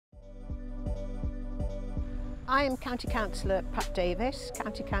I am County Councillor Pat Davis,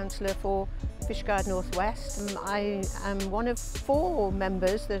 County Councillor for Fishguard North West. I am one of 4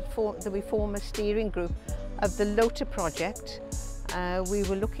 members that we form a steering group of the Lota project. We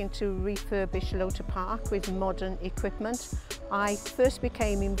were looking to refurbish Lota Park with modern equipment. I first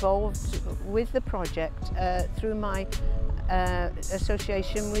became involved with the project through my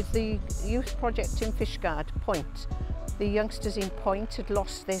association with the youth project in Fishguard, Point. The youngsters in Point had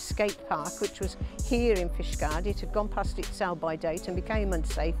lost their skate park, which was here in Fishguard. It had gone past its sell-by date and became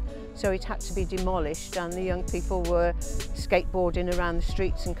unsafe, so it had to be demolished, and the young people were skateboarding around the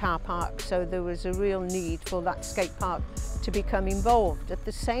streets and car parks, so there was a real need for that skate park to become involved. At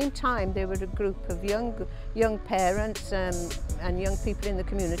the same time, there were a group of young parents and young people in the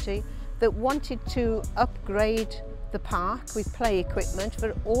community that wanted to upgrade the park with play equipment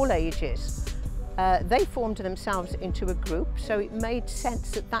for all ages. They formed themselves into a group, so it made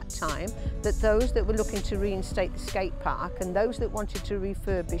sense at that time that those that were looking to reinstate the skate park and those that wanted to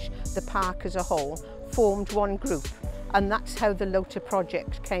refurbish the park as a whole formed one group. And that's how the Lota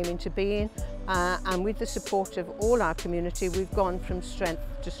project came into being, and with the support of all our community, we've gone from strength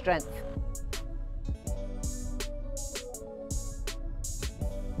to strength.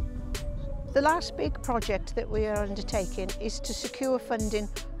 The last big project that we are undertaking is to secure funding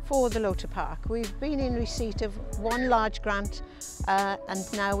for the Lota Park. We've been in receipt of one large grant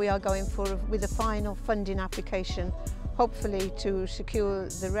and now we are going with a final funding application, hopefully to secure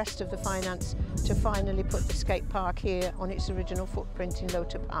the rest of the finance to finally put the skate park here on its original footprint in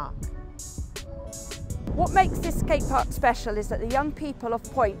Lota Park. What makes this skate park special is that the young people of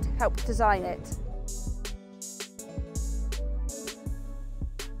Point helped design it.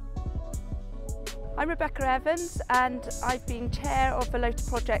 I'm Rebecca Evans and I've been chair of the Lota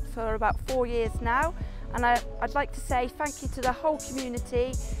project for about 4 years now, and I'd like to say thank you to the whole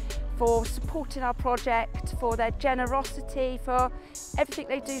community for supporting our project, for their generosity, for everything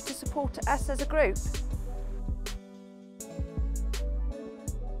they do to support us as a group.